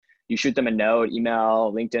you shoot them a note,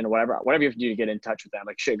 email, LinkedIn, whatever you have to do to get in touch with them.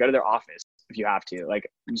 Like shit, go to their office if you have to. Like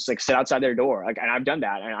just like sit outside their door. Like, and I've done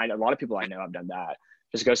that, and a lot of people I know have done that.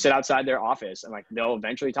 Just go sit outside their office, and like they'll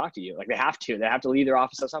eventually talk to you. Like they have to. They have to leave their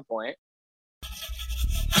office at some point.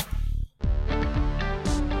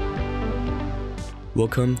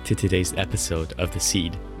 Welcome to today's episode of The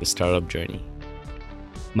Seed, the Startup Journey.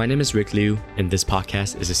 My name is Rick Liu, and this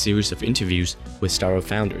podcast is a series of interviews with startup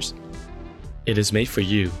founders. It is made for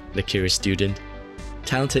you, the curious student,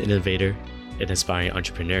 talented innovator, and aspiring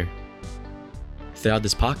entrepreneur. Throughout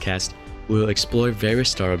this podcast, we will explore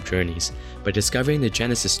various startup journeys by discovering the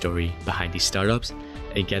genesis story behind these startups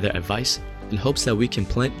and gather advice in hopes that we can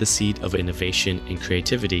plant the seed of innovation and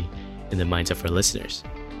creativity in the minds of our listeners.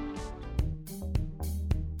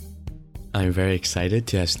 I'm very excited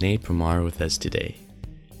to have Sneh Parmar with us today.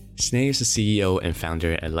 Sneh is the CEO and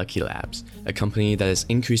founder at Lucky Labs, a company that is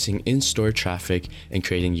increasing in-store traffic and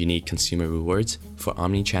creating unique consumer rewards for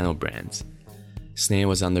omni-channel brands. Sneh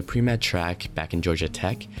was on the pre-med track back in Georgia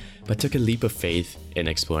Tech, but took a leap of faith in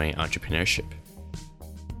exploring entrepreneurship.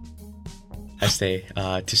 Hi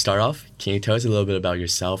Sneh, to start off, can you tell us a little bit about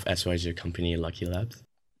yourself as well as your company, Lucky Labs?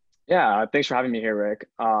 Yeah, thanks for having me here, Rick.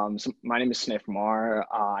 So my name is Sneh Parmar.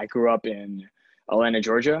 I grew up in Atlanta,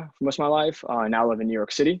 Georgia for most of my life. I now live in New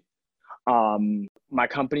York City. My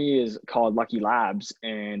company is called Lucky Labs,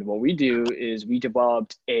 and what we do is we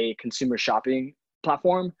developed a consumer shopping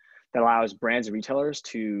platform that allows brands and retailers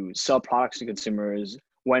to sell products to consumers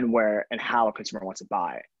when, where, and how a consumer wants to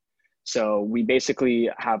buy. So we basically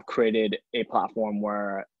have created a platform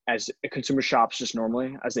where as a consumer shops just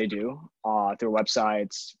normally as they do through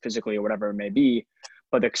websites, physically or whatever it may be,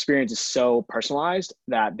 but the experience is so personalized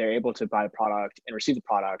that they're able to buy the product and receive the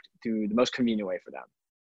product through the most convenient way for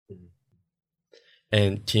them.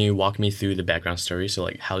 And can you walk me through the background story? So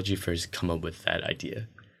like, how did you first come up with that idea?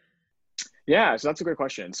 Yeah, so that's a great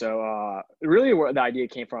question. So really where the idea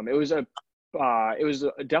came from, it was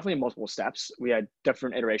definitely multiple steps. We had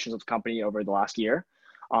different iterations of the company over the last year.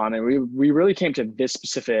 And we really came to this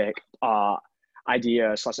specific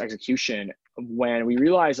idea / execution when we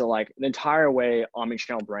realized that like the entire way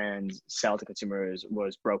omnichannel brands sell to consumers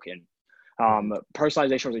was broken.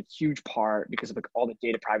 Personalization was a huge part because of like all the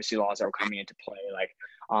data privacy laws that were coming into play. Like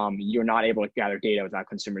you're not able to gather data without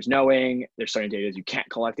consumers knowing. There's certain data you can't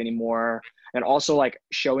collect anymore. And also like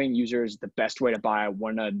showing users the best way to buy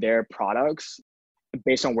one of their products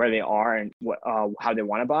based on where they are and how they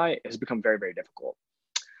want to buy has become very, very difficult.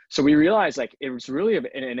 So we realized like it was really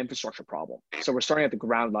an infrastructure problem. So we're starting at the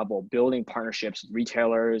ground level, building partnerships with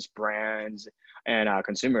retailers, brands, and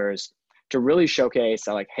consumers to really showcase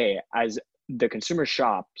that like, hey, as the consumer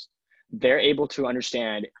shops, they're able to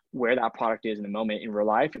understand where that product is in the moment in real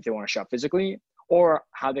life if they want to shop physically, or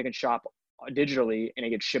how they can shop digitally and it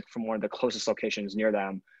gets shipped from one of the closest locations near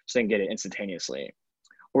them so they can get it instantaneously.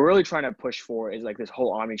 What we're really trying to push for is like this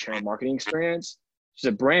whole omni-channel marketing experience. As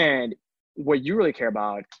a brand, what you really care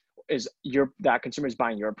about is that consumer is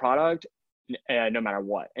buying your product no matter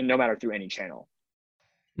what, and no matter through any channel.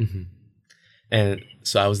 Mm-hmm. And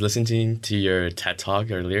so I was listening to your TED Talk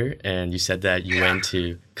earlier, and you said that you went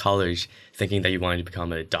to college thinking that you wanted to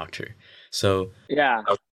become a doctor. So yeah,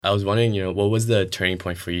 I was wondering, what was the turning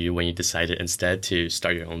point for you when you decided instead to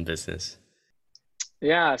start your own business?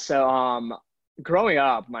 Yeah, so growing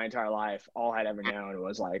up my entire life, all I'd ever known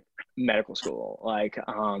was like medical school. Like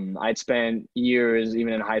I'd spent years,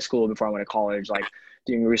 even in high school before I went to college, like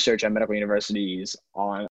doing research at medical universities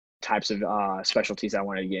on types of specialties I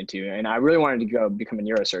wanted to get into. And I really wanted to go become a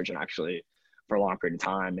neurosurgeon actually for a long period of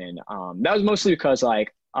time. And that was mostly because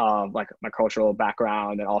like my cultural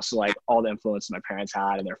background and also like all the influence my parents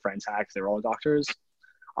had and their friends had because they were all doctors.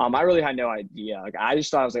 I really had no idea. Like I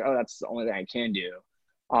just thought I was like, oh, that's the only thing I can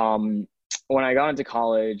do. When I got into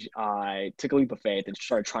college, I took a leap of faith and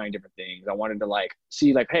started trying different things. I wanted to like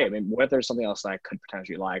see like, hey, I mean, what if there's something else that I could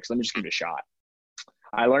potentially like? So let me just give it a shot.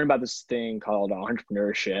 I learned about this thing called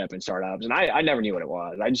entrepreneurship and startups, and I never knew what it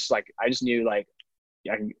was. I just knew like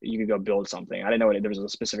you could go build something. I didn't know there was a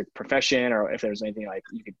specific profession or if there was anything like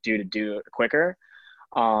you could do it quicker.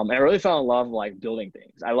 And I really fell in love with like building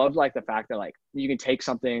things. I loved like the fact that like you can take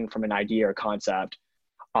something from an idea or concept,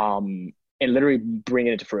 and literally bring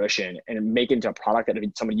it into fruition and make it into a product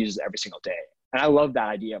that someone uses every single day. And I love that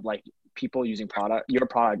idea of like people using your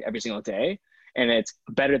product every single day. And it's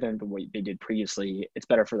better than what they did previously. It's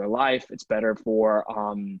better for their life. It's better for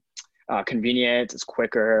convenience. It's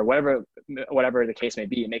quicker, whatever the case may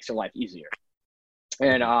be. It makes their life easier.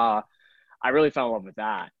 And I really fell in love with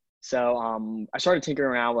that. So I started tinkering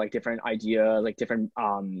around with like different ideas, like different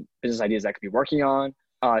business ideas I could be working on.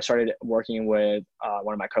 I started working with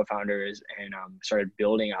one of my co-founders and started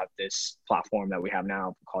building out this platform that we have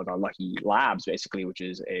now called our Lucky Labs, basically, which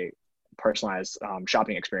is a personalized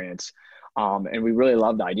shopping experience. And we really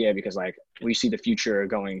love the idea because like we see the future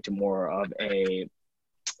going to more of a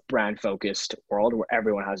brand focused world where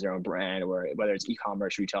everyone has their own brand, or whether it's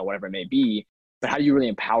e-commerce, retail, whatever it may be. But how do you really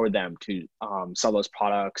empower them to sell those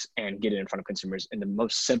products and get it in front of consumers in the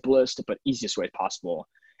most simplest but easiest way possible?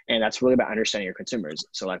 And that's really about understanding your consumers.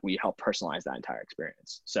 So like we help personalize that entire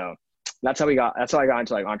experience. So that's how I got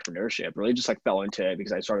into like entrepreneurship. Really just like fell into it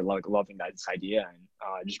because I started like loving this idea,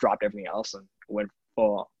 and just dropped everything else and went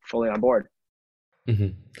fully on board. Hmm.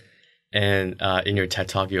 And in your TED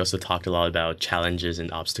Talk, you also talked a lot about challenges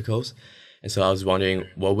and obstacles. And so I was wondering,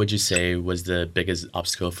 what would you say was the biggest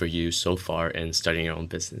obstacle for you so far in starting your own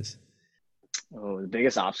business? Oh, the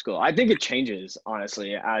biggest obstacle. I think it changes,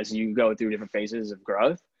 honestly, as you go through different phases of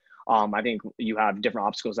growth. I think you have different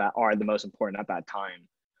obstacles that are the most important at that time.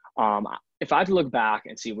 If I had to look back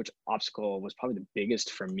and see which obstacle was probably the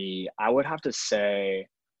biggest for me, I would have to say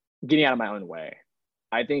getting out of my own way.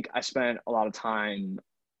 I think I spent a lot of time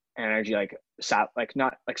and energy like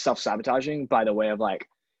not like self-sabotaging by the way of like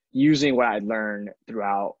using what I'd learned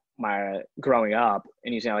throughout my growing up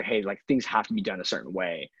and using like, hey, like things have to be done a certain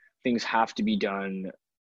way. Things have to be done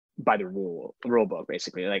by the rule book,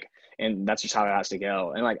 basically. Like, and that's just how it has to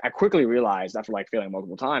go. And like I quickly realized after like failing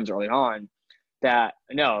multiple times early on that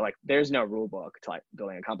no, like there's no rule book to like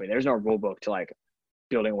building a company. There's no rule book to like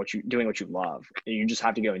doing what you love. You just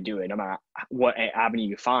have to go and do it. No matter what avenue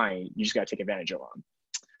you find, you just got to take advantage of them.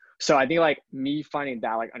 So I think like me finding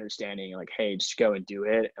that like understanding, like, hey, just go and do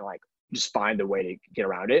it and like just find the way to get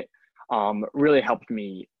around it, really helped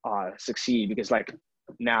me succeed because like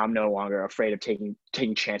now I'm no longer afraid of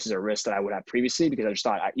taking chances or risks that I would have previously because I just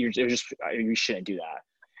thought you shouldn't do that.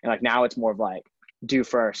 And like now it's more of like do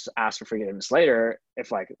first, ask for forgiveness later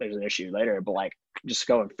if like there's an issue later, but like just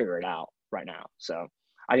go and figure it out right now. So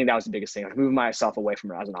I think that was the biggest thing, like moving myself away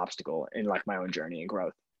from it as an obstacle in like my own journey and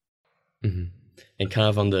growth. Hmm. And kind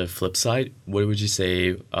of on the flip side, what would you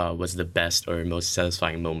say was the best or most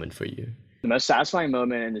satisfying moment for you? The most satisfying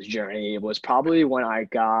moment in this journey was probably when I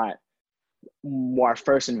got our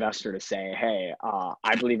first investor to say, "Hey,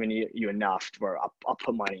 I believe in you enough where I'll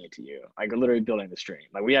put money into you." Like literally building the stream.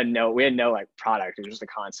 Like we had no like product. It was just a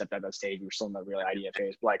concept at that stage. We were still in the real idea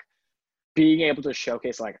phase. But like being able to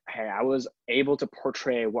showcase, like, hey, I was able to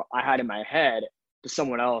portray what I had in my head to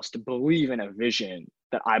someone else to believe in a vision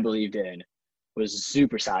that I believed in was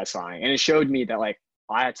super satisfying. And it showed me that like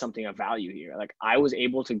I had something of value here. Like I was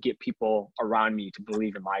able to get people around me to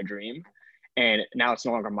believe in my dream. And now it's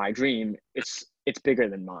no longer my dream. It's bigger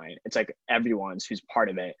than mine. It's like everyone's who's part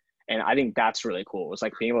of it. And I think that's really cool. It's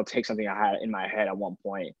like being able to take something I had in my head at one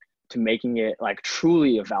point to making it like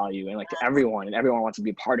truly of value and like to everyone, and everyone wants to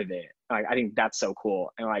be a part of it. Like I think that's so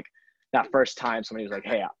cool. And like that first time somebody was like,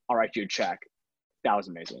 "Hey, I'll write you a check," that was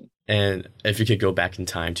amazing. And if you could go back in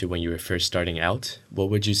time to when you were first starting out, what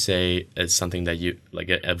would you say is something that you like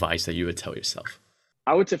advice that you would tell yourself?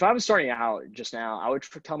 I would, if I was starting out just now, I would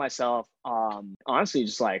tell myself, honestly,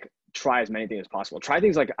 just like try as many things as possible. Try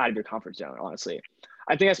things like out of your comfort zone, honestly.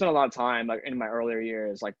 I think I spent a lot of time like in my earlier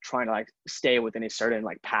years, like trying to like stay within a certain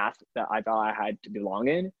like path that I thought I had to belong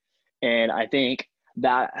in. And I think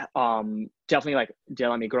that definitely like didn't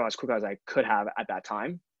let me grow as quick as I could have at that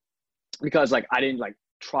time because like I didn't like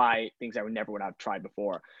try things I would never would have tried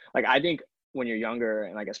before. Like I think when you're younger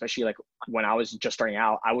and like especially like when I was just starting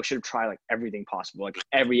out, I should have tried like everything possible, like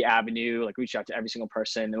every avenue, like reached out to every single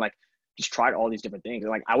person and like just tried all these different things.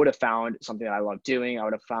 And like I would have found something that I love doing. I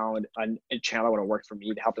would have found a channel that would have worked for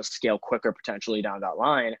me to help us scale quicker potentially down that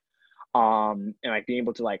line. And like being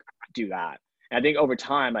able to like do that. And I think over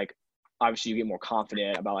time, like obviously you get more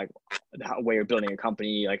confident about like the way you're building a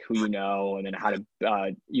company, like who you know, and then how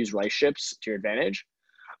to use relationships to your advantage.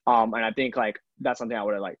 And I think like that's something I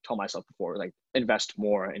would have like told myself before, like invest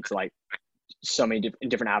more into like so many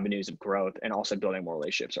different avenues of growth and also building more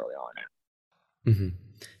relationships early on. Hmm.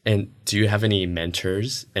 And do you have any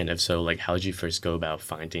mentors? And if so, like how did you first go about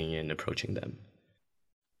finding and approaching them?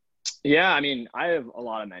 Yeah, I mean, I have a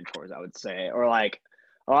lot of mentors, I would say, or like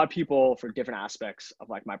a lot of people for different aspects of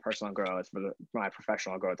like my personal growth, for my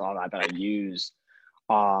professional growth, all that I use.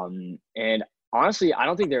 And honestly, I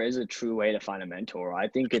don't think there is a true way to find a mentor. I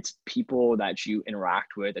think it's people that you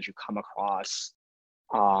interact with, that you come across,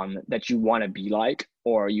 that you want to be like,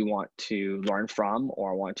 or you want to learn from,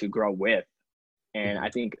 or want to grow with. And Hmm. I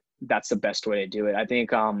think that's the best way to do it. I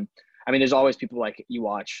think, I mean, there's always people like you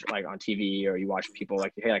watch like on TV or you watch people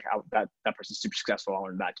like, hey, like that person's super successful. I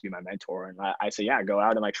want that to be my mentor. And I say, yeah, go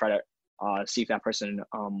out and like try to see if that person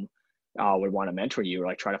would want to mentor you or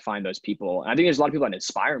like try to find those people. And I think there's a lot of people that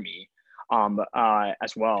inspire me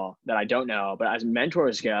as well that I don't know. But as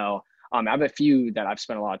mentors go, I have a few that I've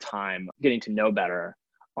spent a lot of time getting to know better.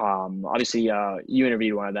 Obviously, you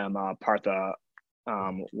interviewed one of them, Partha.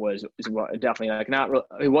 Was definitely like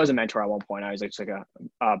he was a mentor at one point. I was like just like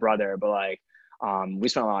a brother, but like we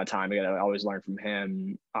spent a lot of time together. I always learned from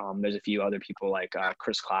him. There's a few other people like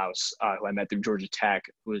Chris Klaus, who I met through Georgia Tech,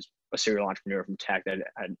 who was a serial entrepreneur from Tech that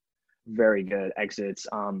had very good exits.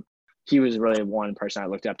 He was really one person I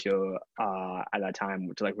looked up to at that time,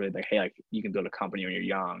 to like really like, hey, like you can build a company when you're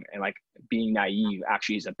young, and like being naive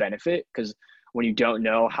actually is a benefit, because when you don't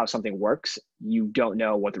know how something works, you don't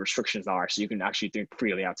know what the restrictions are. So you can actually think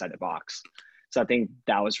freely outside the box. So I think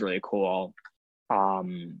that was really cool.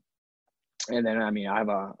 And then, I mean, I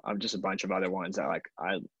have just a bunch of other ones that like,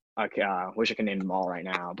 I wish I could name them all right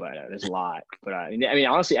now, but there's a lot. But I mean,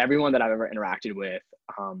 honestly, everyone that I've ever interacted with,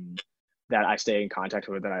 that I stay in contact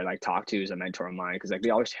with, that I like talk to, is a mentor of mine. Cause like they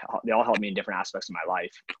all help me in different aspects of my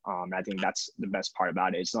life. And I think that's the best part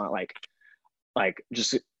about it. It's not like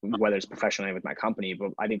just whether it's professionally with my company,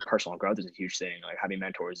 but I think personal growth is a huge thing. Like having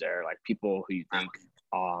mentors there, like people who you think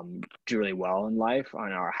do really well in life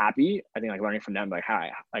and are happy. I think like learning from them, like hi,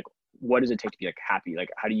 like what does it take to be like happy? Like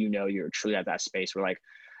how do you know you're truly at that space where like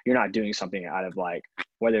you're not doing something out of like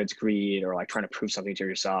whether it's greed or like trying to prove something to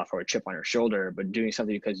yourself or a chip on your shoulder, but doing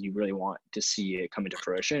something because you really want to see it come into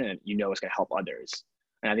fruition and you know it's going to help others.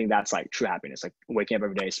 And I think that's like true happiness, like waking up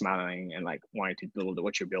every day smiling and like wanting to build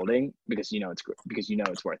what you're building because you know it's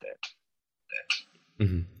worth it.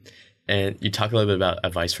 Mm-hmm. And you talk a little bit about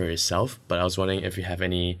advice for yourself, but I was wondering if you have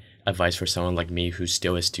any advice for someone like me who's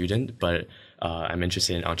still a student, but I'm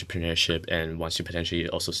interested in entrepreneurship and wants to potentially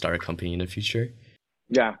also start a company in the future.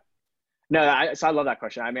 Yeah. No, so I love that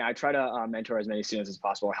question. I mean, I try to mentor as many students as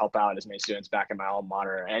possible, help out as many students back in my alma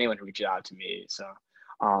mater, and anyone who reaches out to me. So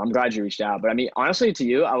I'm glad you reached out. But I mean, honestly, to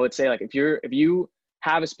you, I would say like if you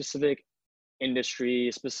have a specific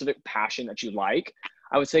industry, specific passion that you like,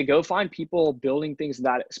 I would say go find people building things in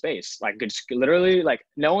that space. Like just literally, like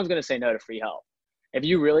no one's gonna say no to free help. If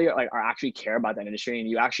you really like are actually care about that industry and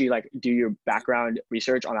you actually like do your background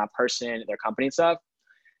research on that person, their company and stuff,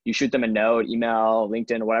 you shoot them a note, email,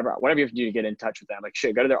 LinkedIn, whatever you have to do to get in touch with them. Like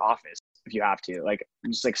shit, go to their office if you have to. Like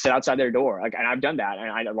just like sit outside their door. Like, and I've done that,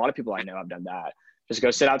 and a lot of people I know have done that. Just go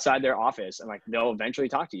sit outside their office, and like they'll eventually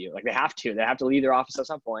talk to you. Like they have to leave their office at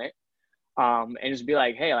some point, and just be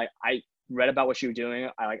like, hey, like I read about what you were doing.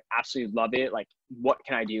 I like absolutely love it. Like, what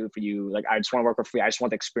can I do for you? Like, I just want to work for free. I just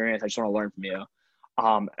want the experience. I just want to learn from you.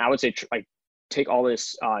 And I would say like take all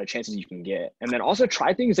this chances you can get, and then also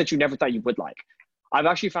try things that you never thought you would like. I've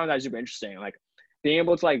actually found that super interesting. Like being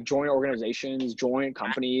able to like join organizations, join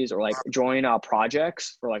companies, or like join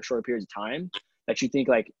projects for like short periods of time that you think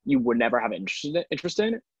like you would never have interest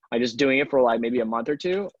in. Like just doing it for like maybe a month or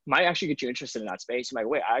two might actually get you interested in that space. You're like,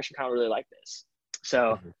 wait, I actually kind of really like this.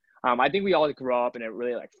 So I think we all grow up in a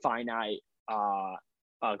really like finite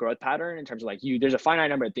growth pattern in terms of like there's a finite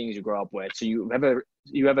number of things you grow up with. So you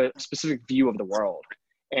have a specific view of the world.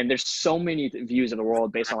 And there's so many views of the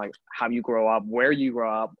world based on like how you grow up, where you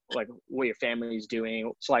grow up, like what your family is doing.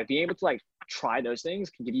 So like being able to like try those things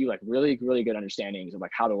can give you like really, really good understandings of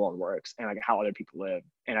like how the world works and like how other people live.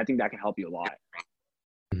 And I think that can help you a lot.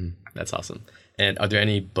 That's awesome. And are there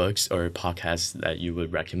any books or podcasts that you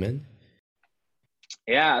would recommend?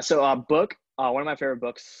 Yeah. So book, one of my favorite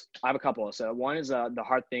books, I have a couple. So one is The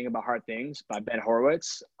Hard Thing About Hard Things by Ben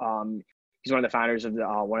Horowitz. He's one of the founders of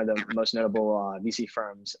one of the most notable VC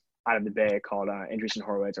firms out of the Bay called Andreessen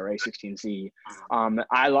Horowitz or A16Z.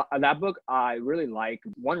 That book I really like.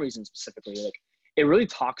 One reason specifically, like it really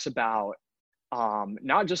talks about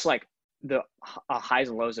not just like the highs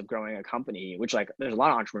and lows of growing a company, which like there's a lot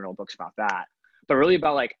of entrepreneurial books about that, but really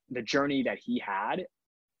about like the journey that he had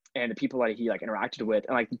and the people that he like interacted with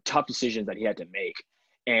and like the tough decisions that he had to make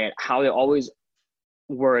and how they always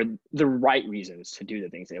were the right reasons to do the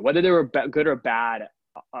things they did. Whether they were good or bad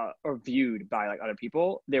or viewed by like other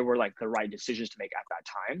people, they were like the right decisions to make at that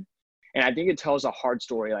time. And I think it tells a hard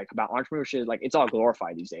story like about entrepreneurship. Like it's all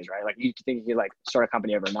glorified these days, right? Like you think you like start a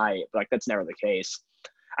company overnight, but like that's never the case.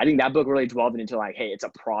 I think that book really dwelled into like, hey, it's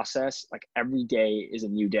a process. Like every day is a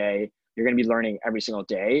new day. You're going to be learning every single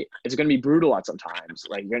day. It's going to be brutal at sometimes.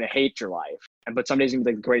 Like you're going to hate your life, but some days it's going to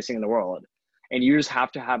be like the greatest thing in the world. And you just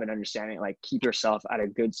have to have an understanding, like keep yourself at a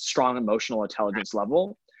good, strong emotional intelligence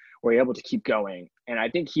level where you're able to keep going. And I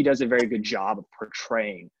think he does a very good job of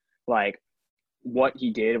portraying like what he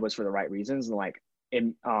did was for the right reasons. And like,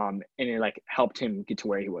 it like helped him get to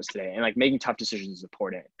where he was today. And like making tough decisions is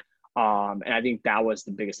important. And I think that was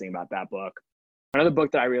the biggest thing about that book. Another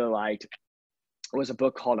book that I really liked was a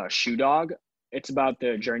book called Shoe Dog. It's about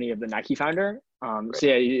the journey of the Nike founder. Right. So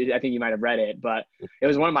yeah, I think you might have read it, but it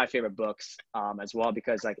was one of my favorite books as well,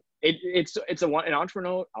 because like it's an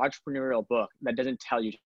entrepreneurial book that doesn't tell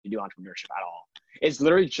you to do entrepreneurship at all. It's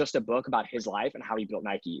literally just a book about his life and how he built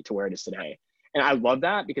Nike to where it is today. And I love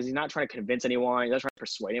that because he's not trying to convince anyone. He's not trying to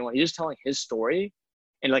persuade anyone. He's just telling his story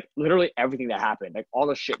and like literally everything that happened, like all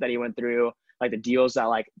the shit that he went through, like the deals that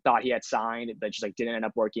like thought he had signed that just like didn't end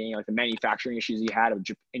up working, like the manufacturing issues he had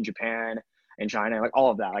in Japan and China, like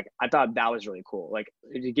all of that. Like I thought that was really cool. Like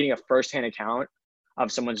getting a firsthand account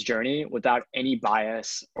of someone's journey without any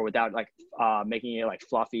bias or without like making it like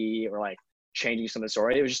fluffy or like changing some of the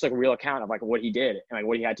story. It was just like a real account of like what he did and like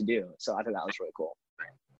what he had to do. So I thought that was really cool.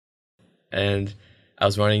 And I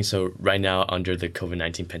was wondering, so right now under the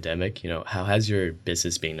COVID-19 pandemic, how has your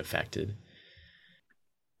business been affected?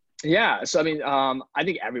 Yeah. So, I mean, I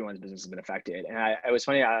think everyone's business has been affected. And it was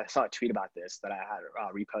funny. I saw a tweet about this that I had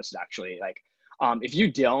reposted actually. Like, if you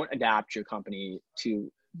don't adapt your company to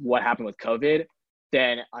what happened with COVID,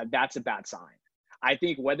 then that's a bad sign. I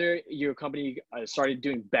think whether your company started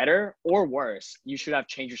doing better or worse, you should have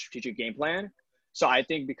changed your strategic game plan. So I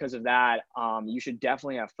think because of that, you should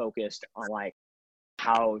definitely have focused on like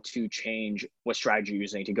how to change what strategy you're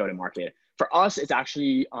using to go to market. For us, it's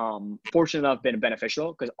actually fortunate enough been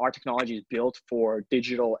beneficial because our technology is built for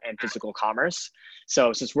digital and physical commerce.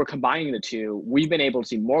 So since we're combining the two, we've been able to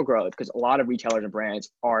see more growth because a lot of retailers and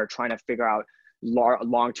brands are trying to figure out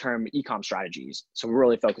long-term e-com strategies. So we're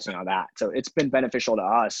really focusing on that. So it's been beneficial to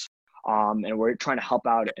us. And we're trying to help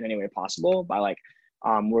out in any way possible by like,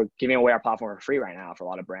 we're giving away our platform for free right now for a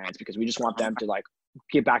lot of brands because we just want them to like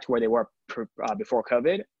get back to where they were before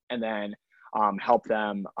COVID and then help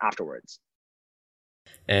them afterwards.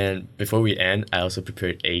 And before we end, I also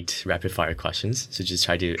prepared 8 rapid fire questions. So just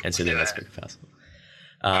try to answer them as quick as possible.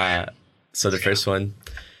 So the first one,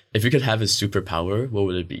 if you could have a superpower, what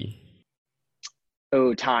would it be?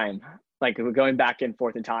 Oh, time. Like we're going back and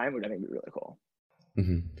forth in time, which I think would be really cool.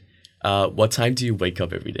 Mm-hmm. What time do you wake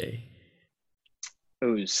up every day?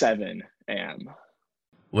 Oh, 7 a.m.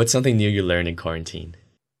 What's something new you learned in quarantine?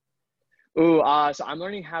 Ooh, so I'm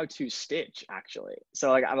learning how to stitch actually. So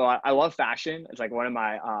like I love fashion. It's like one of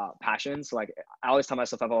my passions. So, like I always tell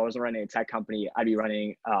myself if I was running a tech company, I'd be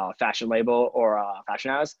running a fashion label or a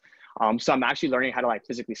fashion house. So I'm actually learning how to like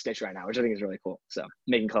physically stitch right now, which I think is really cool. So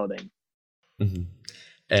making clothing. Mm-hmm.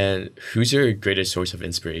 And who's your greatest source of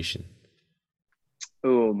inspiration?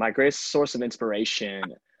 Ooh, my greatest source of inspiration,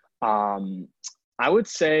 I would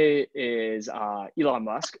say is Elon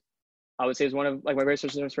Musk. I would say is one of like my greatest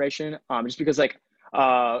sources of inspiration. Just because like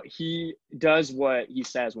he does what he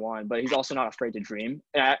says one, but he's also not afraid to dream.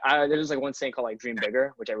 And there's like one saying called like dream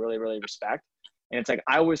bigger, which I really, really respect. And it's like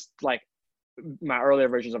I always like my earlier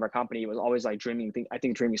versions of our company was always like dreaming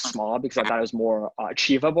small because I thought it was more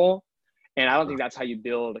achievable. And I don't think that's how you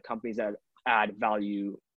build companies that add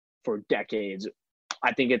value for decades.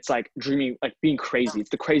 I think it's like dreaming, like being crazy. It's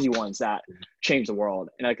the crazy ones that change the world.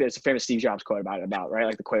 And like there's a famous Steve Jobs quote about right?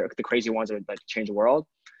 Like the crazy ones that like change the world.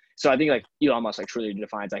 So I think like Elon Musk like truly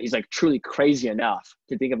defines that. He's like truly crazy enough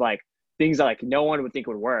to think of like things that like no one would think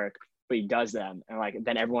would work, but he does them. And like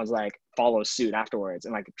then everyone's like follows suit afterwards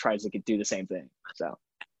and like tries to do the same thing. So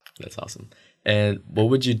that's awesome. And what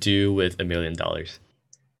would you do with $1 million?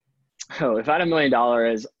 Oh, if I had $1 million,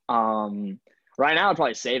 right now I'd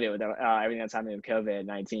probably save it with everything that's happening with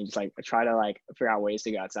COVID-19. Just like try to like figure out ways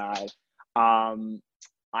to go outside.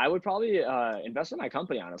 I would probably invest in my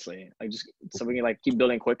company, honestly, like just so we can like keep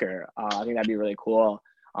building quicker. I think that'd be really cool.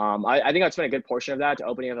 I think I'd spend a good portion of that to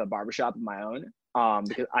opening up a barbershop of my own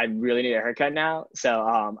because I really need a haircut now.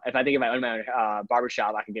 So if I own my own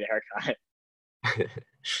barbershop, I can get a haircut.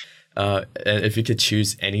 And if you could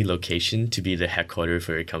choose any location to be the headquarters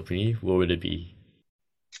for your company, what would it be?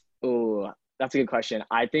 Oh, that's a good question.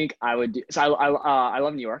 I think I would do, so I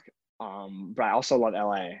love New York, but I also love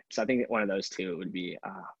LA. So I think one of those two would be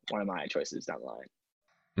one of my choices down the line.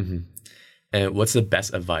 Mm-hmm. And what's the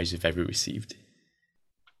best advice you've ever received?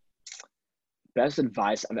 Best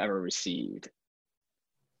advice I've ever received: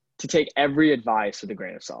 to take every advice with a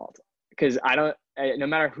grain of salt. Because no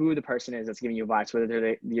matter who the person is that's giving you advice, whether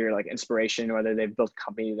they're your like inspiration, whether they've built a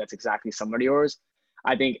company that's exactly similar to yours,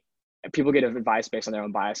 I think people get advice based on their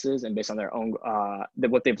own biases and based on their own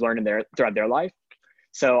what they've learned throughout their life.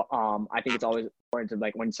 So I think it's always important to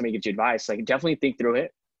like when somebody gives you advice, like definitely think through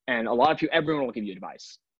it. And a lot of people, everyone will give you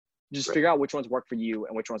advice. Just figure out which ones work for you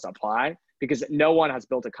and which ones apply, because no one has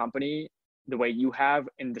built a company the way you have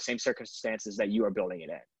in the same circumstances that you are building it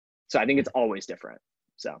in. So I think it's always different.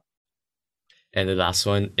 So And the last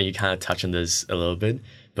one, and you kind of touch on this a little bit,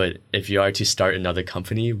 but if you are to start another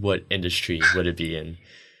company, what industry would it be in?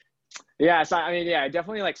 Yeah, so I mean, yeah,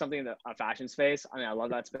 definitely like something in the fashion space. I mean, I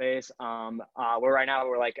love that space. We're right now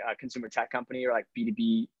we're like a consumer tech company or like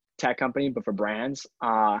B2B tech company, but for brands.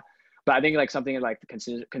 But I think like something in like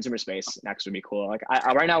the consumer space next would be cool. Like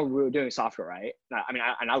right now we're doing software, right? I mean,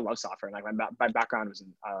 I love software. Like my background was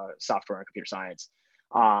in software and computer science.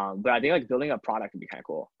 But I think like building a product would be kind of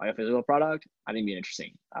cool, like a physical product. I think would be an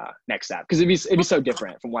interesting next step because it'd be so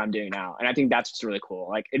different from what I'm doing now, and I think that's just really cool.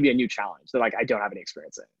 Like it'd be a new challenge that like I don't have any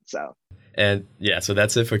experience in. So And yeah, so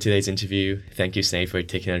that's it for today's interview. Thank you, Sneh, for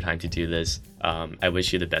taking the time to do this. I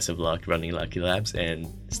wish you the best of luck running Lucky Labs and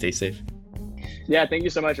stay safe. yeah, thank you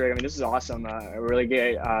so much, Rick. I mean, this is awesome. Really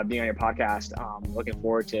good being on your podcast. Looking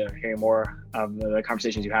forward to hearing more of the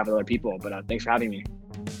conversations you have with other people. But thanks for having me.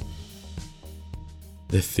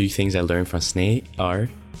 The 3 things I learned from Sneh are: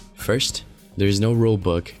 first, there is no rule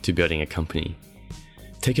book to building a company.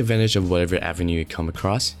 Take advantage of whatever avenue you come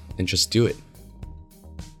across and just do it.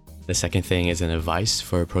 The second thing is an advice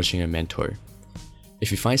for approaching a mentor.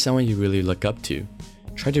 If you find someone you really look up to,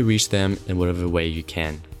 try to reach them in whatever way you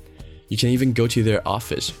can. You can even go to their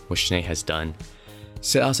office, which Sneh has done.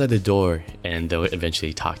 Sit outside the door and they'll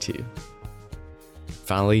eventually talk to you.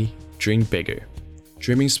 Finally, dream bigger.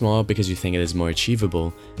 Dreaming small because you think it is more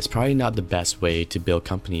achievable is probably not the best way to build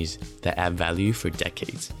companies that add value for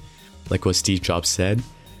decades. Like what Steve Jobs said,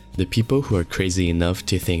 the people who are crazy enough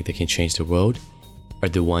to think they can change the world are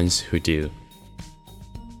the ones who do.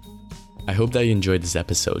 I hope that you enjoyed this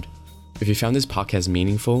episode. If you found this podcast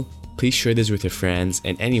meaningful, please share this with your friends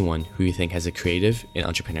and anyone who you think has a creative and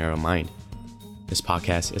entrepreneurial mind. This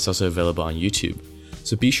podcast is also available on YouTube,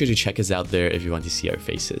 so be sure to check us out there if you want to see our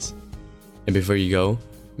faces. And before you go,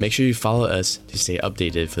 make sure you follow us to stay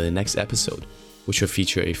updated for the next episode, which will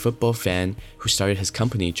feature a football fan who started his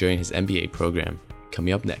company during his MBA program,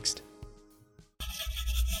 coming up next.